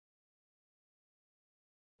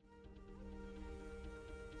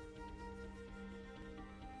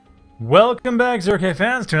Welcome back, Zerk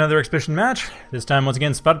fans, to another Expedition match. This time, once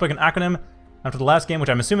again, Svatopluk and Aquanim. After the last game, which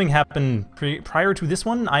I'm assuming happened prior to this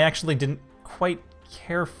one, I actually didn't quite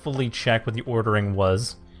carefully check what the ordering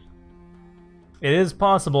was. It is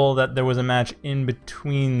possible that there was a match in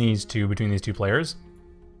between these two players.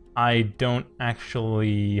 I don't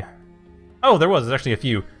actually... Oh, there was. There's actually a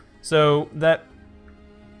few. So, that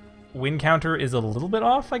win counter is a little bit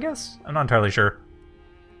off, I guess? I'm not entirely sure.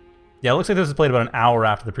 Yeah, it looks like this was played about an hour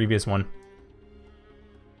after the previous one.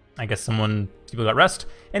 I guess people got rest.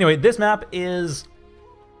 Anyway, this map is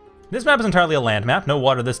entirely a land map, no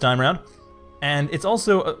water this time around. And it's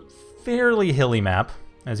also a fairly hilly map,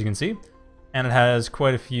 as you can see. And it has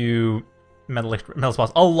quite a few metal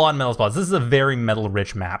spots, a lot of metal spots. This is a very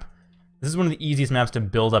metal-rich map. This is one of the easiest maps to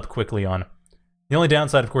build up quickly on. The only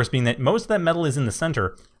downside, of course, being that most of that metal is in the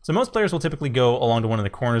center. So most players will typically go along to one of the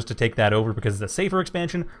corners to take that over because it's a safer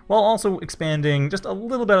expansion, while also expanding just a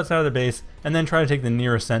little bit outside of their base, and then try to take the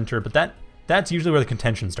nearest center, but that's usually where the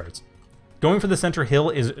contention starts. Going for the center hill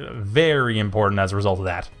is very important as a result of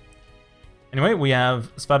that. Anyway, we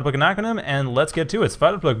have Svatopluk and Aquanim, and let's get to it.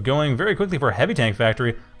 Svatopluk going very quickly for a heavy tank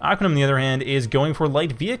factory. Aquanim, on the other hand, is going for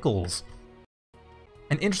light vehicles.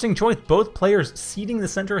 An interesting choice, both players seeding the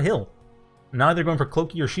center hill. Now they're going for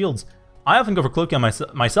cloaky or shields. I often go for cloaky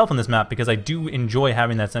on myself on this map because I do enjoy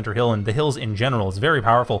having that center hill, and the hills in general is very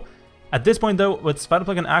powerful. At this point, though, with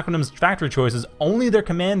Svatopluk and Aquanim's factory choices, only their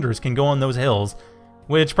commanders can go on those hills,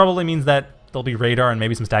 which probably means that there'll be radar and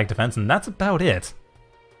maybe some static defense, and that's about it.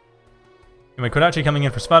 Anyway, Kodachi coming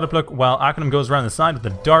in for Svatopluk, while Aquanim goes around the side with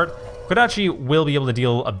the dart. Kodachi will be able to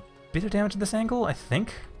deal a bit of damage at this angle, I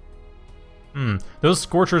think. Those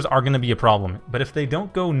Scorchers are going to be a problem, but if they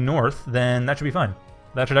don't go north, then that should be fine.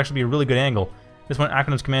 That should actually be a really good angle. This one,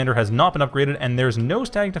 Aquanim's commander has not been upgraded, and there's no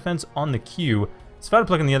static defense on the queue.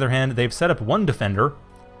 Svatopluk, on the other hand, they've set up one defender.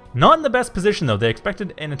 Not in the best position, though. They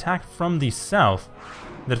expected an attack from the south.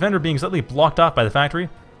 The defender being slightly blocked off by the factory.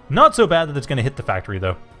 Not so bad that it's going to hit the factory,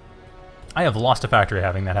 though. I have lost a factory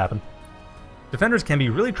having that happen. Defenders can be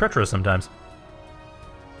really treacherous sometimes.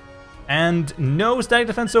 And no static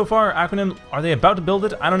defense so far. Aquanim, are they about to build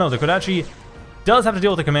it? I don't know. The Kodachi does have to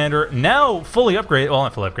deal with the commander. Now fully upgraded. Well,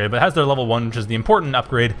 not fully upgraded, but has their level 1, which is the important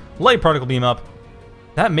upgrade. Light particle beam up.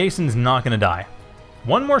 That Mason's not going to die.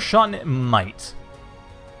 One more shot and it might.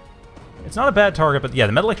 It's not a bad target, but yeah,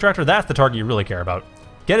 the metal extractor, that's the target you really care about.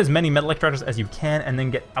 Get as many metal extractors as you can and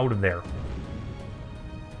then get out of there.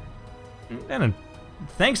 And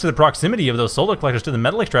thanks to the proximity of those solar collectors to the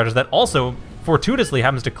metal extractors, that also fortuitously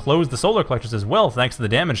happens to close the solar collectors as well, thanks to the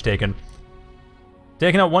damage taken.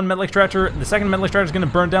 Taking out one metal extractor, the second metal extractor is going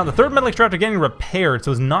to burn down. The third metal extractor getting repaired,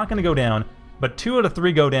 so it's not going to go down, but 2 out of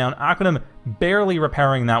 3 go down. Aquanim barely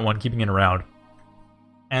repairing that one, keeping it around.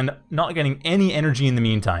 And not getting any energy in the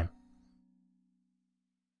meantime.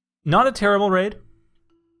 Not a terrible raid.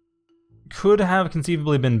 Could have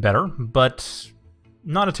conceivably been better, but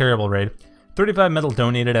not a terrible raid. 35 metal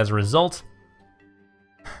donated as a result.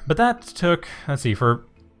 But that took, let's see, for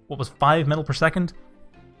what was 5 metal per second?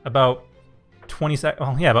 About 20 seconds,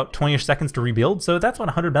 well, yeah, about 20-ish seconds to rebuild, so that's what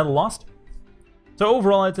 100 metal lost. So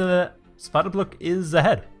overall, I'd say that Svatopluk is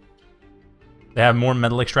ahead. They have more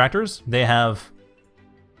metal extractors, they have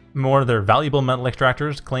more of their valuable metal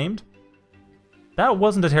extractors claimed. That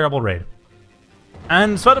wasn't a terrible raid.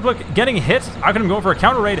 And Svatopluk getting hit. Aquanim going for a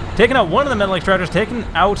counter raid, taking out one of the metal extractors, taking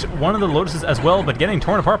out one of the lotuses as well, but getting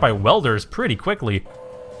torn apart by welders pretty quickly.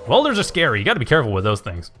 Welders are scary, you gotta be careful with those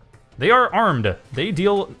things. They are armed. They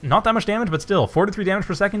deal not that much damage, but still, 43 damage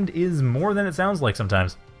per second is more than it sounds like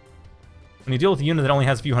sometimes. When you deal with a unit that only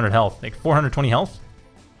has a few hundred health, like 420 health,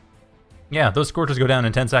 yeah, those Scorchers go down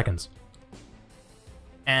in 10 seconds.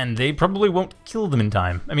 And they probably won't kill them in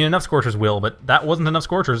time. I mean, enough Scorchers will, but that wasn't enough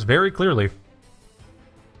Scorchers, very clearly.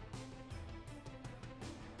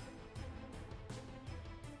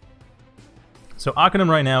 So Aquanim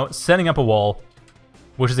right now, setting up a wall,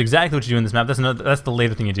 which is exactly what you do in this map. That's the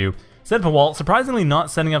later thing you do. Set up a wall, surprisingly not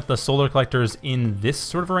setting up the solar collectors in this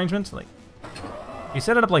sort of arrangement. Like, you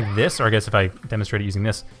set it up like this, or I guess if I demonstrate it using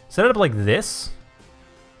this, set it up like this,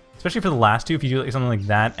 especially for the last two, if you do like something like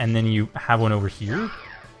that, and then you have one over here,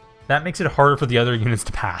 that makes it harder for the other units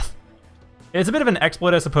to path. It's a bit of an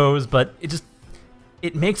exploit, I suppose, but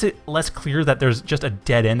it makes it less clear that there's just a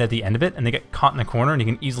dead end at the end of it, and they get caught in the corner, and you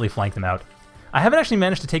can easily flank them out. I haven't actually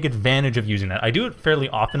managed to take advantage of using that. I do it fairly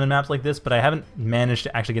often in maps like this, but I haven't managed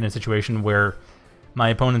to actually get in a situation where my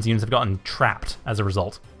opponent's units have gotten trapped as a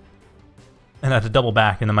result. And I had to double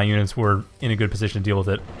back, and then my units were in a good position to deal with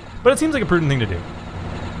it. But it seems like a prudent thing to do.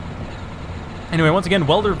 Anyway, once again,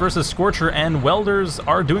 Welder versus Scorcher, and Welders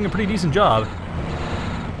are doing a pretty decent job.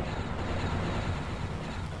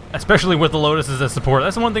 especially with the Lotuses as support.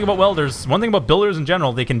 That's the one thing about welders. One thing about builders in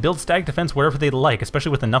general, they can build static defense wherever they like,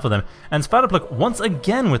 especially with enough of them. And Svatopluk, once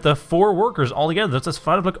again, with the 4 workers all together, that's what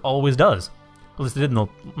Svatopluk always does. At least they did in the,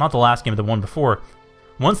 not the last game, but the one before.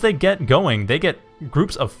 Once they get going, they get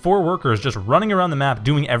groups of 4 workers just running around the map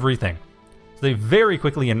doing everything. So they very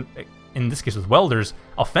quickly, in this case with welders,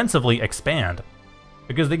 offensively expand,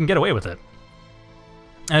 because they can get away with it.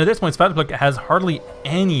 And at this point, Svatopluk has hardly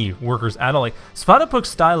any workers at all. Like, Svatopluk's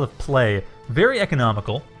style of play, very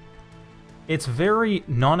economical. It's very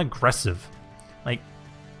non-aggressive. Like,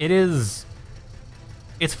 it's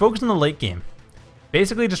focused on the late game.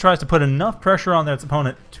 Basically, it just tries to put enough pressure on its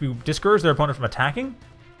opponent to discourage their opponent from attacking,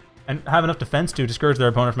 and have enough defense to discourage their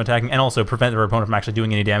opponent from attacking, and also prevent their opponent from actually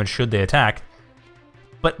doing any damage should they attack.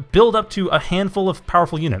 But build up to a handful of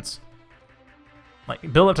powerful units.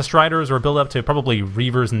 Like, build up to Striders, or build up to probably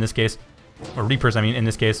Reavers in this case. Or Reapers, I mean, in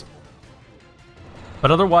this case.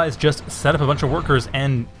 But otherwise, just set up a bunch of workers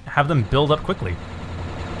and have them build up quickly.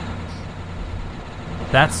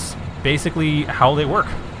 That's basically how they work.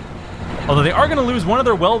 Although they are going to lose one of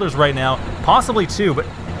their welders right now, possibly 2, but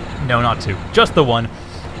no, not 2, just the 1.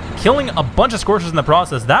 Killing a bunch of Scorchers in the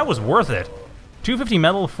process, that was worth it. 250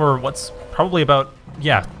 metal for what's probably about,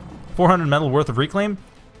 yeah, 400 metal worth of reclaim.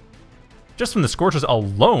 Just from the Scorchers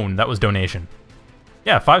alone, that was donation.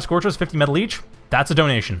 Yeah, 5 Scorchers, 50 metal each, that's a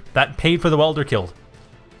donation. That paid for the welder killed.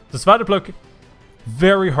 So Svatopluk,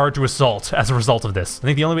 very hard to assault as a result of this. I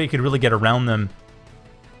think the only way you could really get around them,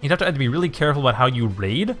 you'd have to either be really careful about how you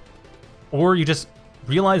raid, or you just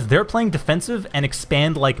realize they're playing defensive and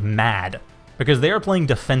expand like mad, because they are playing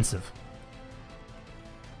defensive.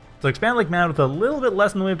 So expand like mad with a little bit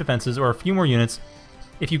less in the way of defenses, or a few more units.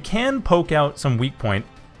 If you can poke out some weak point,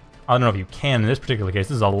 I don't know if you can in this particular case,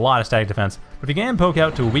 this is a lot of static defense, but if you can poke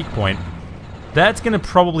out to a weak point, that's going to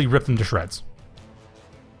probably rip them to shreds.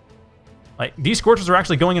 Like, these Scorchers are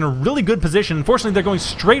actually going in a really good position. Unfortunately, they're going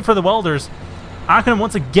straight for the welders. Aquanim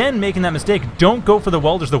once again making that mistake. Don't go for the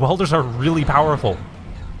welders. The welders are really powerful.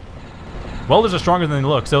 Welders are stronger than they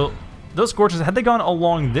look. So those Scorchers, had they gone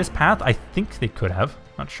along this path, I think they could have.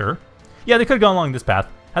 Not sure. Yeah, they could have gone along this path.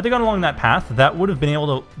 Had they gone along that path, that would have been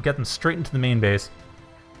able to get them straight into the main base.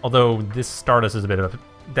 Although this Stardust is a bit of a...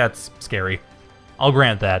 that's scary. I'll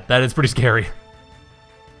grant that. That is pretty scary.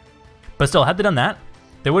 But still, had they done that,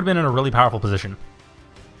 they would have been in a really powerful position.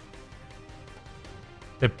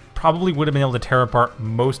 They probably would have been able to tear apart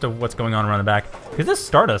most of what's going on around the back. Because this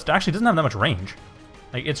Stardust actually doesn't have that much range.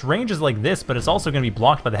 Like, its range is like this, but it's also going to be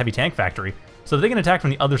blocked by the heavy tank factory. So they can attack from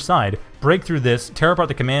the other side, break through this, tear apart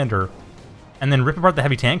the commander, and then rip apart the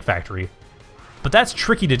heavy tank factory. But that's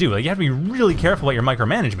tricky to do. Like, you have to be really careful about your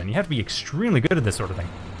micromanagement. You have to be extremely good at this sort of thing.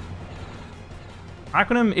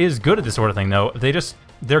 Aquanim is good at this sort of thing, though.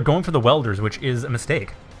 They're going for the welders, which is a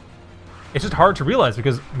mistake. It's just hard to realize,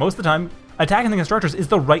 because most of the time, attacking the constructors is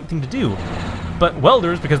the right thing to do. But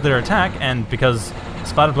welders, because of their attack, and because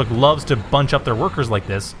Svatopluk loves to bunch up their workers like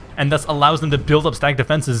this, and thus allows them to build up static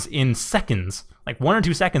defenses in seconds. Like 1 or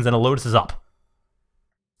 2 seconds and a Lotus is up.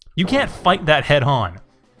 You can't fight that head on.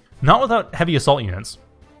 Not without heavy assault units.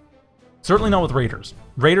 Certainly not with raiders.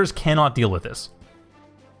 Raiders cannot deal with this.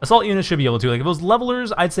 Assault units should be able to. Like, if it was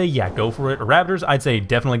levelers, I'd say, yeah, go for it. Or Ravagers, I'd say,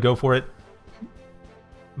 definitely go for it.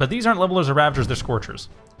 But these aren't levelers or Ravagers, they're Scorchers.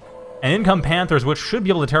 And in come Panthers, which should be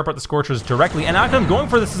able to tear apart the Scorchers directly. And Aquanim going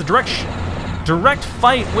for this is a direct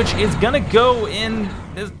fight, which is gonna go in...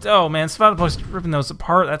 oh man, Svatopluk's ripping those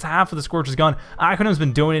apart. That's half of the Scorchers gone. Aquanim's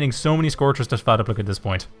been donating so many Scorchers to Svatopluk at this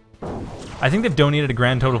point. I think they've donated a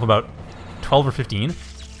grand total of about 12 or 15.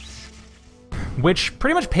 Which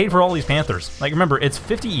pretty much paid for all these Panthers. Like, remember, it's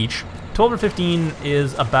 50 each. 12 or 15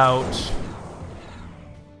 is about...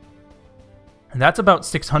 that's about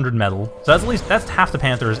 600 metal. So that's at least, that's half the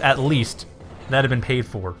Panthers, at least, that have been paid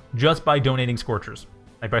for, just by donating Scorchers.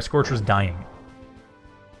 Like, by Scorchers dying.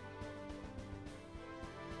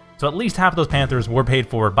 So at least half of those Panthers were paid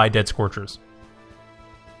for by dead Scorchers.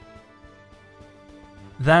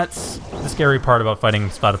 That's the scary part about fighting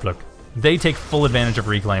Svatopluk. They take full advantage of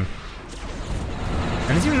reclaim.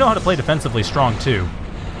 And they seem to know how to play defensively strong, too.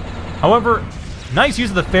 However, nice use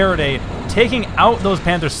of the Faraday, taking out those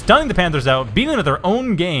Panthers, stunning the Panthers out, beating them at their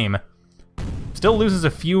own game. Still loses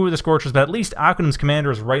a few of the Scorchers, but at least Aquanim's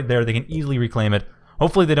commander is right there. They can easily reclaim it.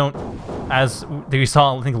 Hopefully they don't, as we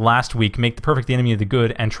saw, I think, last week, make the perfect the enemy of the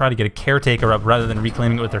good and try to get a caretaker up rather than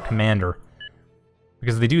reclaiming it with their commander.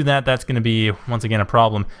 Because if they do that, that's going to be, once again, a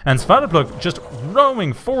problem. And Svatopluk just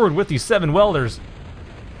roaming forward with these 7 welders.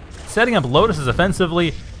 Setting up Lotuses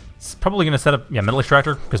offensively. It's probably going to set up, yeah, Metal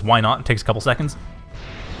Extractor, because why not? It takes a couple seconds.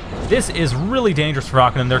 This is really dangerous for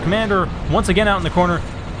Aquanim. Their commander, once again out in the corner,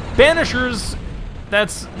 Banishers,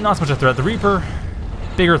 that's not so much a threat. The Reaper,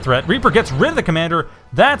 bigger threat. Reaper gets rid of the Commander.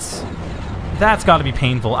 That's got to be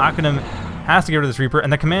painful. Aquanim has to get rid of this Reaper,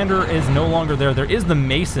 and the Commander is no longer there. There is the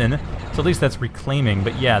Mason, so at least that's reclaiming.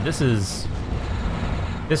 But yeah, this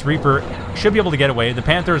Reaper should be able to get away. The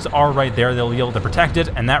Panthers are right there. They'll be able to protect it,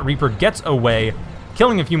 and that Reaper gets away,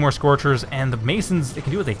 killing a few more Scorchers, and the Masons, they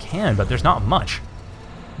can do what they can, but there's not much.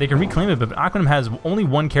 They can reclaim it, but Aquanim has only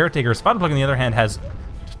one Caretaker. Svatopluk, on the other hand, has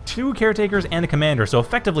 2 Caretakers and a Commander, so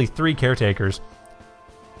effectively 3 Caretakers.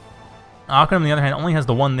 Aquanim, on the other hand, only has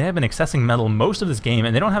the 1. They have been accessing metal most of this game,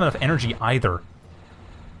 and they don't have enough energy either.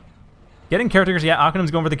 Getting Caretakers, yeah, Aquanim's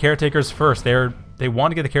going for the Caretakers first. They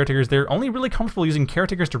want to get the Caretakers. They're only really comfortable using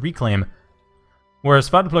Caretakers to reclaim. Whereas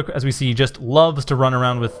Svatopluk, as we see, just loves to run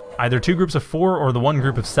around with either 2 groups of 4 or the 1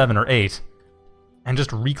 group of 7 or 8. And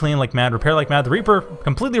just reclaim like mad, repair like mad. The Reaper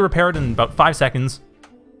completely repaired in about 5 seconds.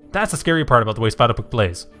 That's the scary part about the way Svatopluk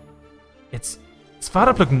plays.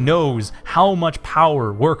 Svatopluk knows how much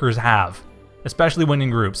power workers have, especially when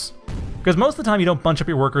in groups. Because most of the time you don't bunch up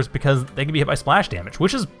your workers because they can be hit by splash damage,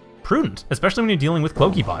 which is prudent, especially when you're dealing with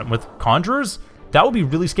Cloakybot. With Conjurers, that would be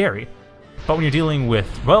really scary. But when you're dealing with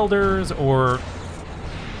Welders, or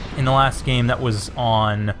in the last game that was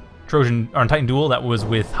on Titan Duel, that was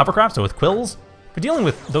with Hovercraft, so with Quills, if you're dealing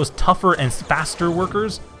with those tougher and faster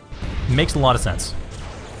workers, it makes a lot of sense.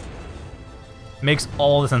 It makes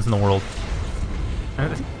all the sense in the world. I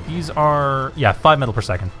think these are, yeah, 5 metal per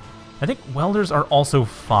second. I think Welders are also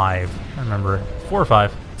 5. I remember, 4 or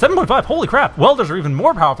 5. 7.5, holy crap! Welders are even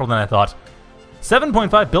more powerful than I thought.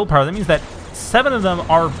 7.5 build power, that means that 7 of them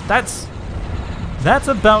are, that's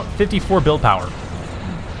about 54 build power.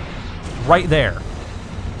 Right there.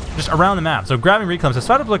 Just around the map. So grabbing reclaims. So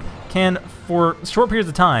Svatopluk can, for short periods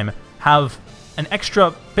of time, have an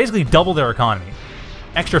extra, basically double their economy.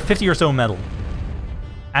 Extra 50 or so metal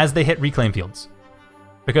as they hit reclaim fields.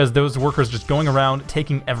 Because those workers just going around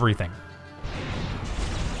taking everything.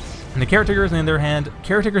 And the Caretakers, on the other hand,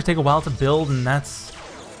 Caretakers take a while to build, and that's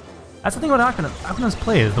the thing about Aquanim's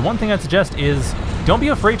play. The one thing I'd suggest is don't be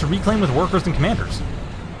afraid to reclaim with workers and commanders.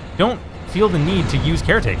 Don't feel the need to use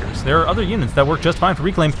Caretakers. There are other units that work just fine for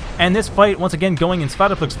reclaim, and this fight, once again, going in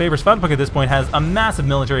Svatopluk's favor. Svatopluk at this point has a massive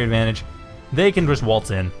military advantage. They can just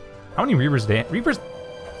waltz in. How many Reapers do they have? Reapers?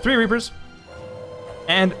 3 Reapers.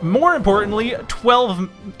 And more importantly, 12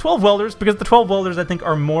 Welders, because the 12 Welders, I think,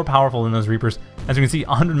 are more powerful than those Reapers. As you can see,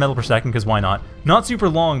 100 metal per second, because why not? Not super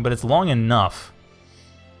long, but it's long enough.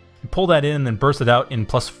 You pull that in and then burst it out in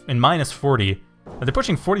minus 40. But they're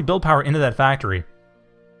pushing 40 build power into that factory.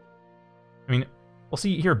 I mean, we'll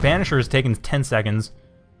see here, Banisher is taking 10 seconds.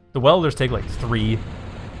 The Welders take like 3.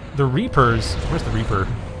 The Reapers, where's the Reaper?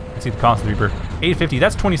 Let's see the cost of the Reaper. 850,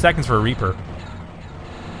 that's 20 seconds for a Reaper.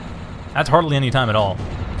 That's hardly any time at all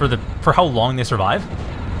for how long they survive.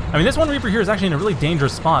 I mean, this one Reaper here is actually in a really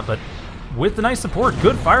dangerous spot, but with the nice support,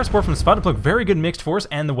 good fire support from Svatopluk, very good mixed force,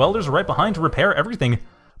 and the Welders are right behind to repair everything.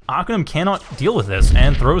 Aquanim cannot deal with this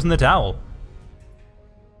and throws in the towel.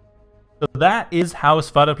 So that is how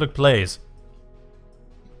Svatopluk plays.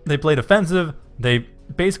 They play defensive, they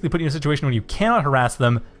basically put you in a situation where you cannot harass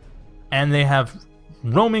them, and they have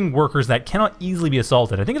roaming workers that cannot easily be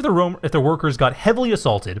assaulted. I think if the workers got heavily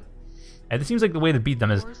assaulted, and it seems like the way to beat them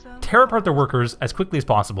is tear apart their workers as quickly as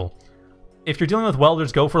possible. If you're dealing with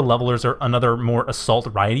Welders, go for Levelers or another more assault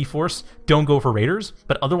righty force. Don't go for Raiders,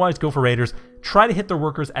 but otherwise go for Raiders. Try to hit their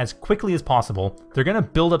workers as quickly as possible. They're going to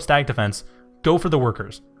build up stack defense. Go for the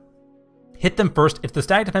workers. Hit them first. If the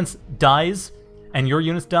stack defense dies and your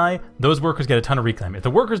units die, those workers get a ton of reclaim. If the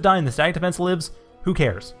workers die and the stack defense lives, who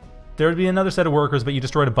cares? There would be another set of workers, but you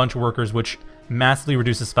destroyed a bunch of workers, which massively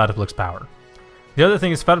reduces Svatopluk's power. The other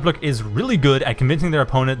thing is Svatopluk is really good at convincing their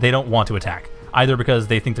opponent they don't want to attack, either because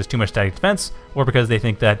they think there's too much static defense, or because they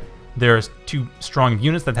think that there's too strong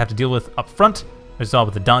units that they have to deal with up front, as we saw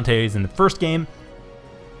with the Dantes in the first game.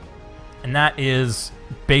 And that is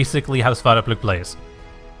basically how Svatopluk plays.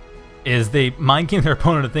 Is they mind game their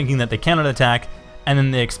opponent into thinking that they cannot attack, and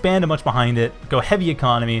then they expand a bunch behind it, go heavy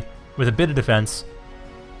economy with a bit of defense,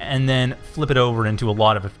 and then flip it over into a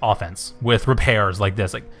lot of offense with repairs like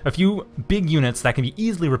this. Like a few big units that can be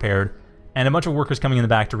easily repaired, and a bunch of workers coming in the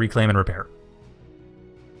back to reclaim and repair.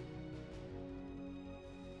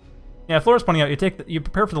 Yeah, Flora's pointing out, you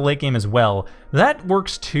prepare for the late game as well. That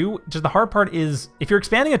works too, just the hard part is, if you're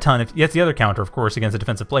expanding a ton, that's the other counter, of course, against a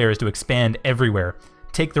defensive player, is to expand everywhere,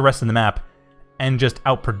 take the rest of the map, and just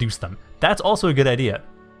outproduce them. That's also a good idea.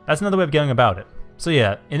 That's another way of going about it. So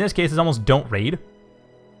yeah, in this case, it's almost don't raid.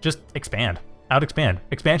 Just expand. Out-expand.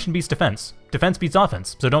 Expansion beats defense. Defense beats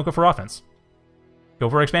offense, so don't go for offense. Go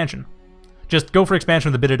for expansion. just go for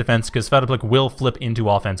expansion with a bit of defense, because Svatopluk will flip into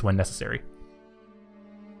offense when necessary.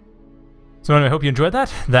 So anyway, I hope you enjoyed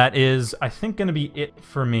that. That is, I think, going to be it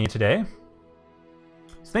for me today.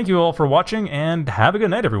 So thank you all for watching, and have a good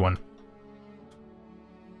night, everyone.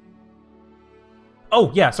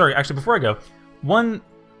 Oh, yeah, sorry, actually, before I go,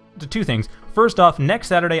 two things. First off, next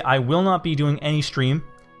Saturday, I will not be doing any stream,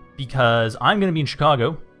 because I'm going to be in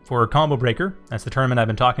Chicago for Combo Breaker. That's the tournament I've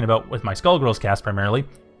been talking about with my Skullgirls cast, primarily.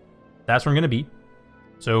 That's where I'm going to be.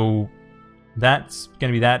 So, that's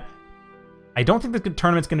going to be that. I don't think the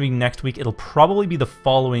tournament's going to be next week. It'll probably be the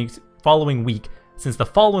following week, since the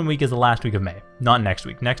following week is the last week of May, not next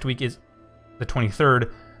week. Next week is the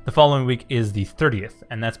 23rd. The following week is the 30th,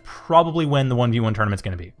 and that's probably when the 1v1 tournament's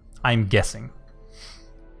going to be. I'm guessing.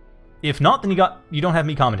 If not, then you don't have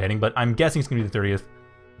me commentating, but I'm guessing it's going to be the 30th.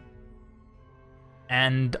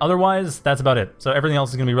 And otherwise, that's about it. So everything else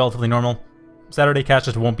is going to be relatively normal. Saturday cast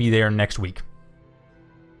just won't be there next week.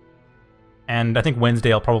 And I think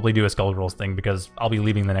Wednesday I'll probably do a Skullgirls thing because I'll be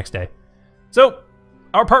leaving the next day. So,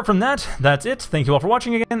 apart from that, that's it. Thank you all for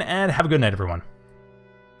watching again, and have a good night, everyone.